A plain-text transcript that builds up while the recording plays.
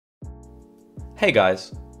Hey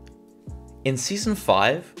guys. In Season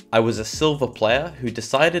 5, I was a silver player who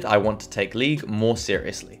decided I want to take League more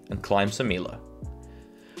seriously and climb some elo.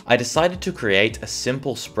 I decided to create a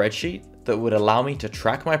simple spreadsheet that would allow me to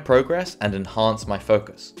track my progress and enhance my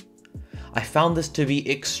focus. I found this to be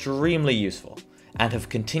extremely useful and have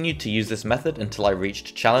continued to use this method until I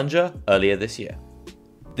reached Challenger earlier this year.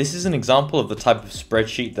 This is an example of the type of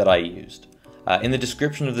spreadsheet that I used. In the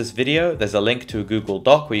description of this video, there's a link to a Google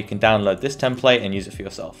Doc where you can download this template and use it for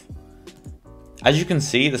yourself. As you can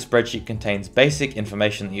see, the spreadsheet contains basic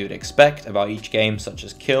information that you would expect about each game, such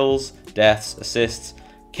as kills, deaths, assists,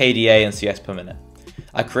 KDA and CS per minute.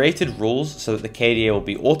 I created rules so that the KDA will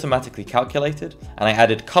be automatically calculated, and I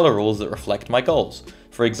added color rules that reflect my goals.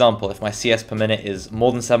 For example, if my CS per minute is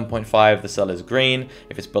more than 7.5, the cell is green.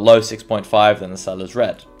 If it's below 6.5, then the cell is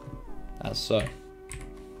red. As so.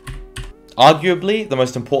 Arguably, the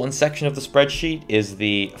most important section of the spreadsheet is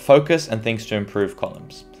the focus and things to improve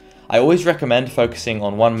columns. I always recommend focusing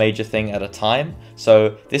on one major thing at a time,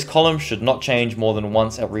 so this column should not change more than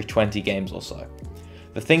once every 20 games or so.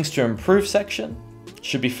 The things to improve section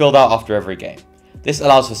should be filled out after every game. This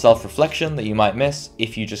allows for self-reflection that you might miss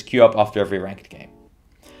if you just queue up after every ranked game.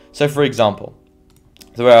 So for example,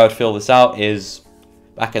 the way I would fill this out is,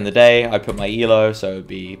 back in the day, I put my elo, so it would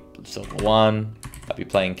be Silver 1, I'd be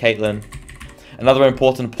playing Caitlyn. Another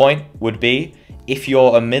important point would be, if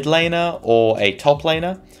you're a mid laner or a top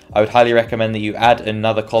laner, I would highly recommend that you add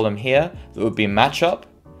another column here that would be matchup,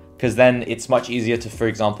 because then it's much easier to, for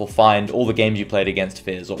example, find all the games you played against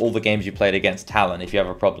Fizz or all the games you played against Talon if you have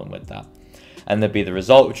a problem with that. And there'd be the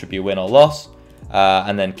result, which would be win or loss,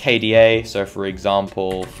 and then KDA, so for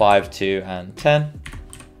example 5, 2 and 10,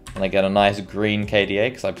 and I get a nice green KDA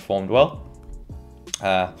because I performed well.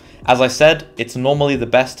 As I said, it's normally the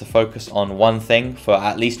best to focus on one thing for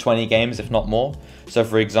at least 20 games, if not more. So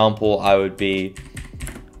for example, I would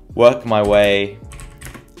work my way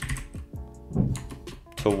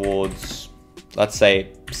towards, let's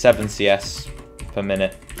say, 7 CS per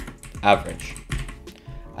minute average.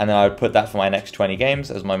 And then I would put that for my next 20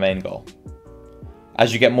 games as my main goal.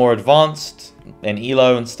 As you get more advanced in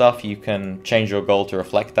elo and stuff, you can change your goal to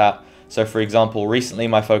reflect that. So for example, recently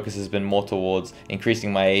my focus has been more towards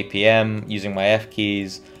increasing my APM, using my F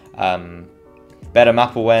keys, better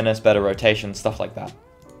map awareness, better rotation, stuff like that.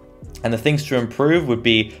 And the things to improve would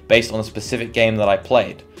be based on a specific game that I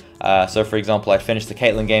played. So for example, I finished the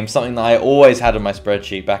Caitlyn game. Something that I always had in my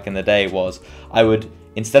spreadsheet back in the day was I would,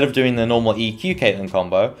 instead of doing the normal EQ Caitlyn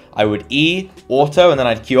combo, I would E, auto, and then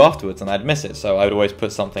I'd Q afterwards and I'd miss it. So I would always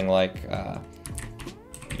put something like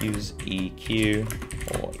use EQ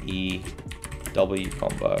or EW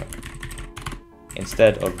combo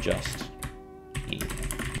instead of just E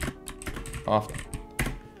after.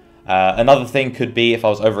 Another thing could be if I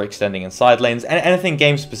was overextending in side lanes, anything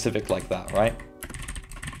game specific like that, right?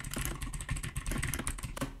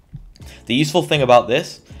 The useful thing about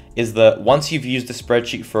this is that once you've used the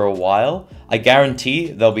spreadsheet for a while, I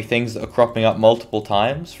guarantee there'll be things that are cropping up multiple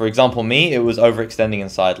times. For example, me, it was overextending in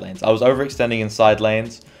side lanes. I was overextending in side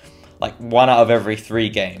lanes like 1 out of every 3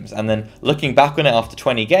 games. And then looking back on it after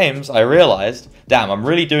 20 games, I realized, damn, I'm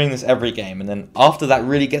really doing this every game. And then after that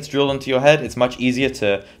really gets drilled into your head, it's much easier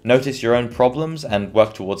to notice your own problems and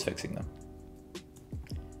work towards fixing them.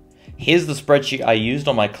 Here's the spreadsheet I used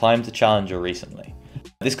on my climb to Challenger recently.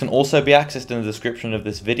 This can also be accessed in the description of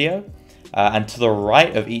this video. And to the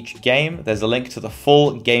right of each game, there's a link to the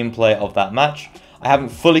full gameplay of that match. I haven't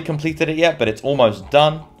fully completed it yet, but it's almost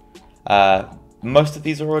done. Most of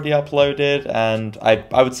these are already uploaded, and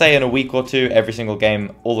I would say in a week or two, every single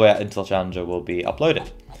game, all the way out until Challenger, will be uploaded.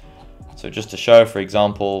 So just to show, for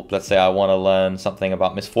example, let's say I want to learn something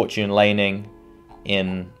about Misfortune laning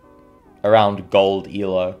in around Gold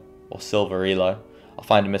Elo or Silver Elo. I'll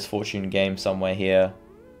find a Misfortune game somewhere here.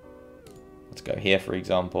 Let's go here, for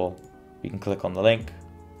example. We can click on the link,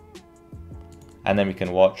 and then we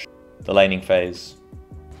can watch the laning phase,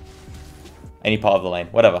 any part of the lane,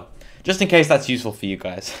 whatever. Just in case that's useful for you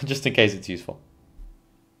guys, just in case it's useful.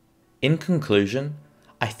 In conclusion,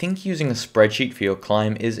 I think using a spreadsheet for your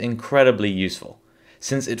climb is incredibly useful,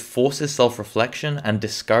 since it forces self-reflection and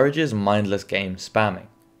discourages mindless game spamming.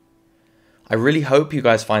 I really hope you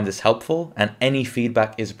guys find this helpful, and any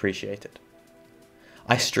feedback is appreciated.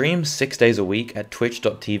 I stream 6 days a week at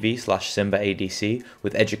twitch.tv/SimbaADC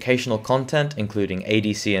with educational content including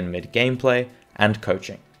ADC and mid gameplay and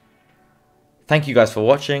coaching. Thank you guys for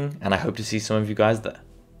watching, and I hope to see some of you guys there.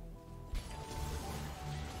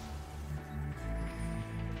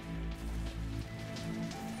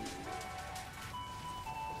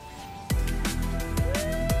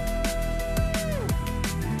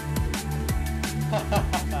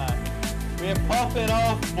 We're popping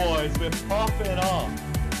off, boys. We're popping off.